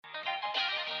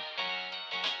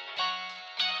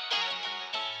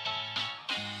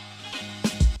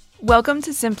Welcome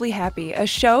to Simply Happy, a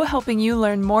show helping you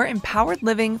learn more empowered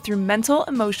living through mental,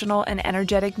 emotional, and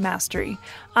energetic mastery.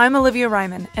 I'm Olivia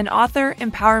Ryman, an author,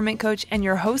 empowerment coach, and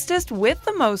your hostess with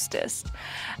the mostest.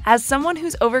 As someone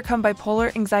who's overcome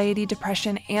bipolar, anxiety,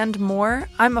 depression, and more,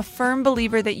 I'm a firm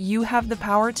believer that you have the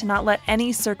power to not let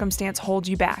any circumstance hold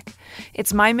you back.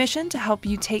 It's my mission to help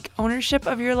you take ownership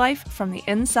of your life from the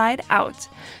inside out.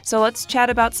 So let's chat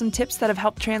about some tips that have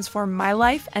helped transform my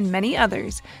life and many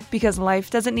others, because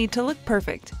life doesn't need to look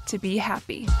perfect to be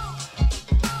happy.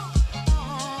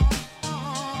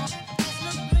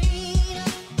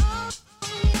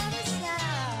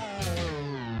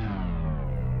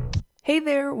 Hey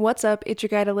there, what's up? It's your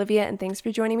guide Olivia, and thanks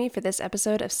for joining me for this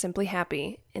episode of Simply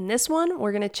Happy. In this one,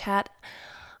 we're going to chat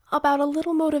about a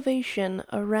little motivation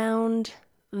around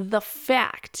the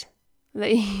fact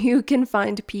that you can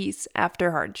find peace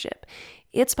after hardship.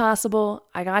 It's possible.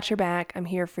 I got your back. I'm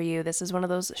here for you. This is one of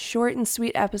those short and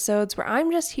sweet episodes where I'm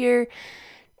just here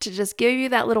to just give you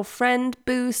that little friend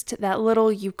boost, that little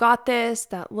you got this,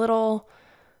 that little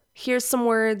here's some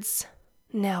words.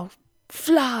 Now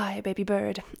fly, baby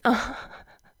bird.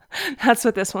 That's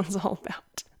what this one's all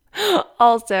about.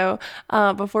 Also,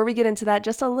 before we get into that,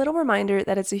 just a little reminder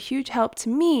that it's a huge help to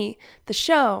me, the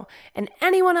show, and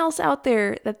anyone else out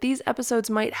there that these episodes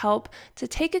might help to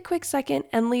take a quick second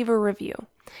and leave a review.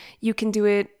 You can do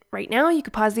it right now. You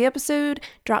could pause the episode,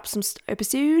 drop some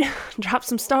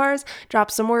stars,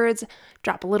 drop some words,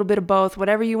 drop a little bit of both,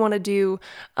 whatever you want to do.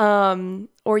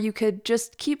 Or you could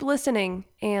just keep listening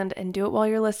and do it while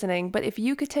you're listening. But if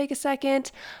you could take a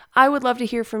second, I would love to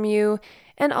hear from you.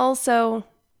 And also,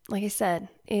 like I said,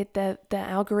 the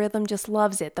algorithm just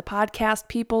loves it. The podcast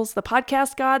peoples, the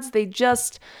podcast gods, they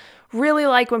just really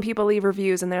like when people leave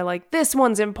reviews and they're like, this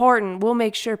one's important. We'll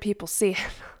make sure people see it.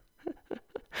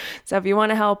 So if you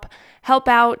want to help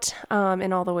out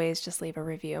in all the ways, just leave a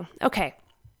review. Okay.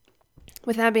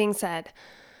 With that being said,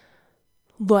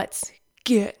 let's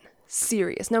get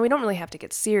serious. Now, we don't really have to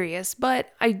get serious, but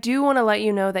I do want to let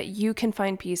you know that you can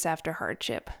find peace after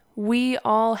hardship. We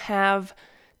all have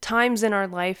times in our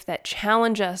life that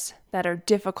challenge us, that are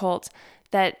difficult,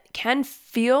 that can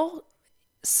feel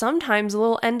sometimes a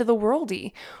little end of the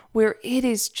worldy, where it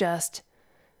is just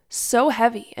so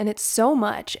heavy and it's so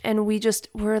much. And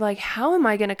we're like, how am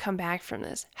I going to come back from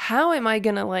this? How am I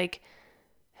going to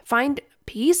find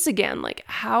peace again?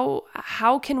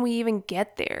 How can we even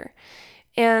get there?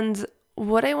 And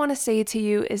what I want to say to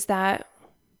you is that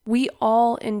we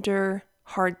all endure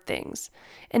hard things,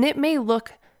 and it may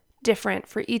look different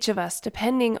for each of us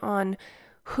depending on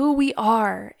who we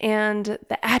are and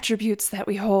the attributes that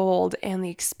we hold and the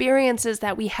experiences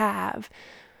that we have.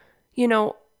 You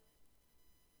know,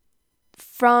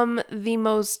 from the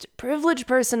most privileged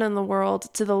person in the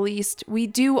world to the least, we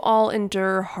do all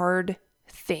endure hard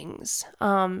things,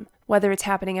 whether it's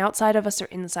happening outside of us or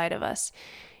inside of us.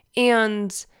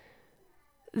 And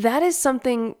that is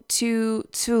something to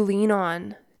lean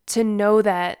on, to know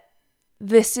that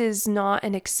this is not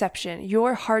an exception.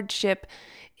 Your hardship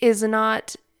is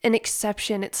not an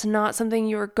exception. It's not something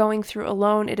you're going through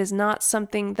alone. It is not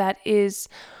something that is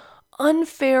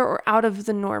unfair or out of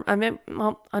the norm.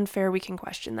 Unfair, we can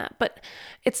question that, but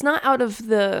it's not out of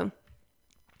the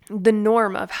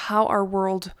norm of how our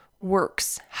world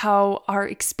works, how our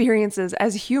experiences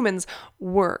as humans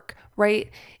work, right?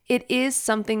 It is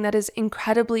something that is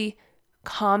incredibly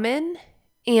common,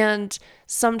 and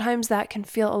sometimes that can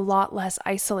feel a lot less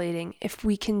isolating if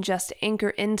we can just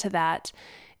anchor into that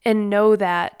and know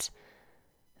that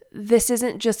this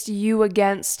isn't just you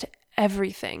against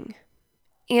everything.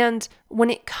 And when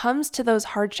it comes to those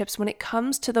hardships, when it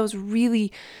comes to those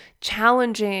really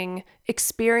challenging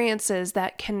experiences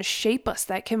that can shape us,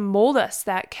 that can mold us,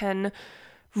 that can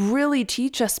really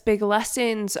teach us big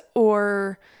lessons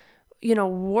or,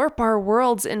 warp our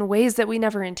worlds in ways that we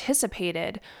never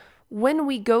anticipated, when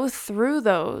we go through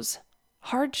those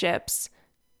hardships,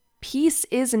 peace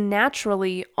is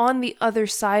naturally on the other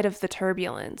side of the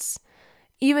turbulence.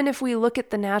 Even if we look at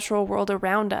the natural world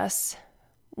around us,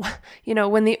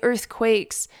 when the earth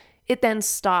quakes, it then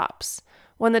stops.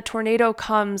 When the tornado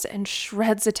comes and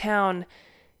shreds a town,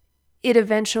 it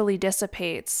eventually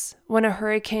dissipates. When a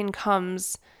hurricane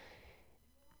comes,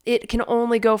 it can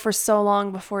only go for so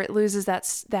long before it loses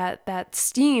that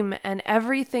steam, and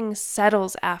everything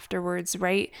settles afterwards,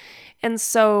 right? And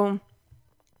so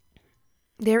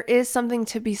there is something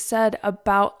to be said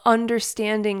about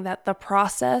understanding that the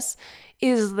process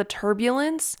is the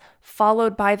turbulence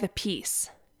followed by the peace.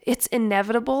 It's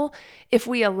inevitable if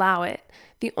we allow it.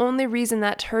 The only reason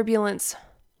that turbulence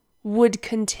would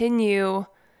continue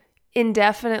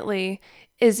indefinitely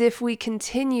is if we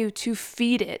continue to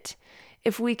feed it,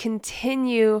 if we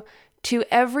continue to,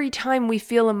 every time we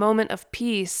feel a moment of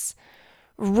peace,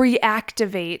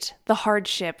 reactivate the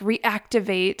hardship,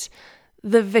 reactivate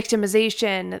the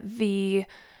victimization, the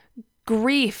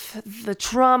grief, the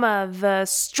trauma, the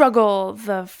struggle,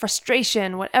 the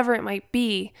frustration, whatever it might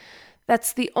be.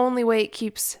 That's the only way it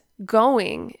keeps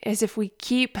going, is if we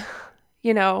keep,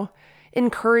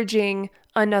 encouraging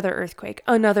another earthquake,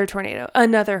 another tornado,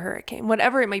 another hurricane,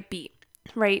 whatever it might be,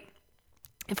 right?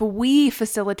 If we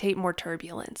facilitate more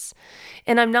turbulence.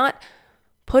 And I'm not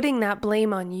putting that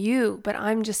blame on you, but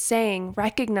I'm just saying,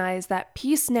 recognize that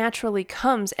peace naturally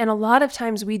comes. And a lot of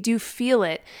times we do feel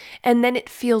it, and then it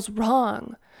feels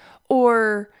wrong.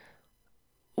 Or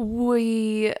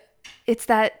it's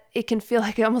that it can feel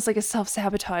like almost like a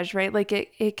self-sabotage, right? Like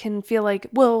it can feel like,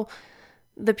 well,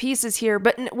 the peace is here,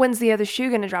 but when's the other shoe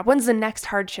going to drop? When's the next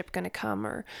hardship going to come?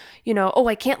 Or,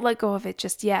 I can't let go of it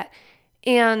just yet.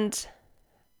 And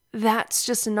that's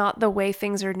just not the way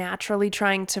things are naturally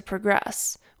trying to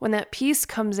progress. When that peace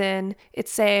comes in,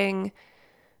 it's saying,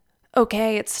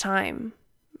 okay, it's time.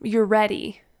 You're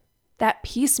ready. That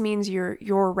peace means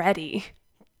you're ready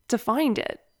to find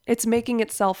it. It's making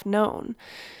itself known.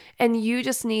 And you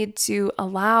just need to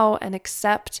allow and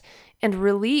accept and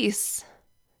release,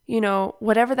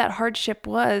 whatever that hardship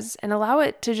was, and allow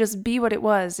it to just be what it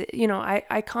was.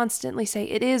 I constantly say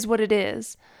it is what it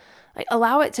is.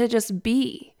 Allow it to just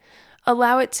be.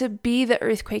 Allow it to be the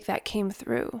earthquake that came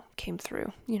through,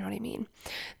 you know what I mean?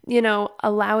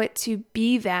 Allow it to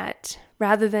be that,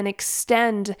 rather than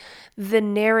extend the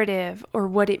narrative or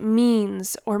what it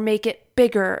means or make it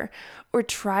bigger or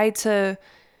try to,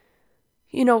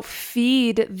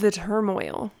 feed the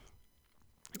turmoil.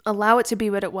 Allow it to be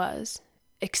what it was.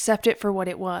 Accept it for what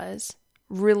it was.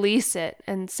 Release it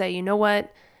and say, you know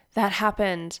what? That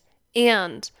happened,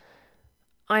 and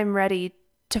I'm ready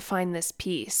to find this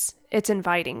peace. It's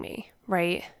inviting me,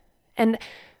 right? And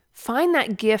find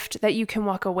that gift that you can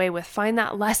walk away with. Find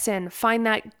that lesson, find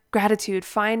that gratitude,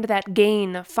 find that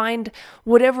gain, find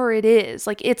whatever it is.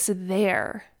 Like, it's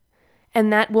there.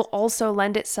 And that will also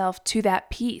lend itself to that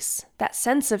peace, that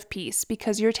sense of peace,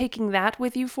 because you're taking that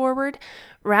with you forward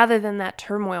rather than that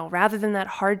turmoil, rather than that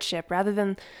hardship, rather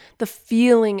than the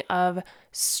feeling of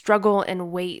struggle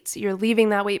and weight. You're leaving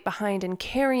that weight behind and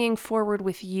carrying forward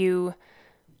with you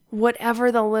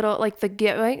whatever the little, like the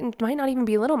gift, it might not even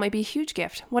be little, it might be a huge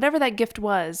gift. Whatever that gift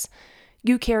was,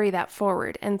 you carry that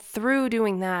forward. And through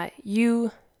doing that,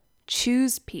 you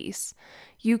choose peace.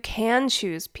 You can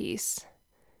choose peace.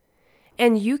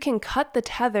 And you can cut the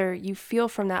tether you feel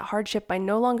from that hardship by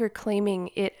no longer claiming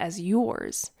it as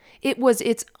yours. It was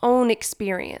its own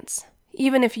experience.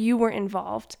 Even if you were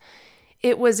involved,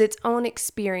 it was its own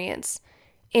experience.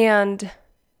 And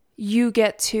you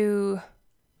get to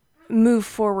move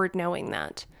forward knowing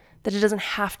that it doesn't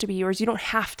have to be yours. You don't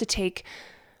have to take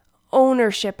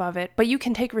ownership of it, but you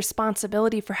can take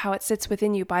responsibility for how it sits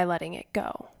within you by letting it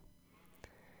go.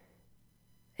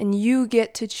 And you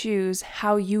get to choose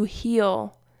how you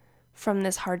heal from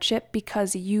this hardship,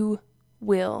 because you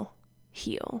will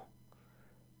heal.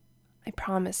 I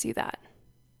promise you that.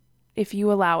 If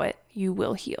you allow it, you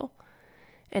will heal.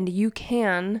 And you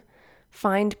can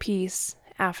find peace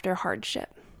after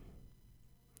hardship.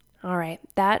 All right,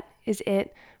 that is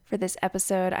it for this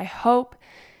episode. I hope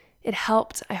it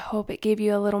helped. I hope it gave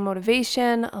you a little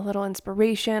motivation, a little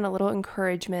inspiration, a little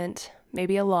encouragement,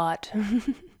 maybe a lot,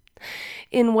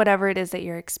 in whatever it is that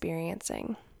you're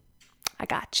experiencing. I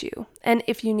got you. And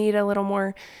if you need a little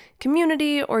more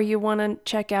community, or you want to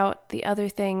check out the other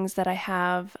things that I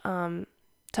have to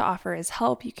offer as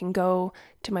help, you can go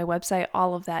to my website.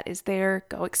 All of that is there.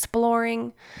 Go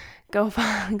exploring. Go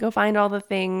find all the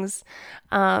things.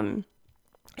 And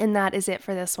that is it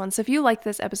for this one. So if you like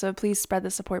this episode, please spread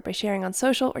the support by sharing on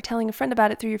social or telling a friend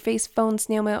about it through your face, phone,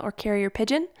 snail mail, or carrier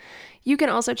pigeon. You can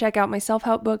also check out my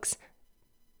self-help books,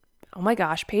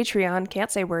 Patreon, can't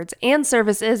say words, and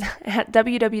services at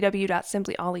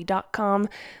www.simplyolly.com.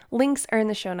 Links are in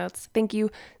the show notes. Thank you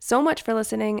so much for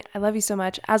listening. I love you so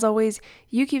much. As always,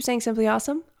 you keep saying simply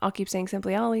awesome. I'll keep saying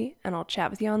simply Ollie, and I'll chat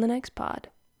with you on the next pod.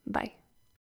 Bye.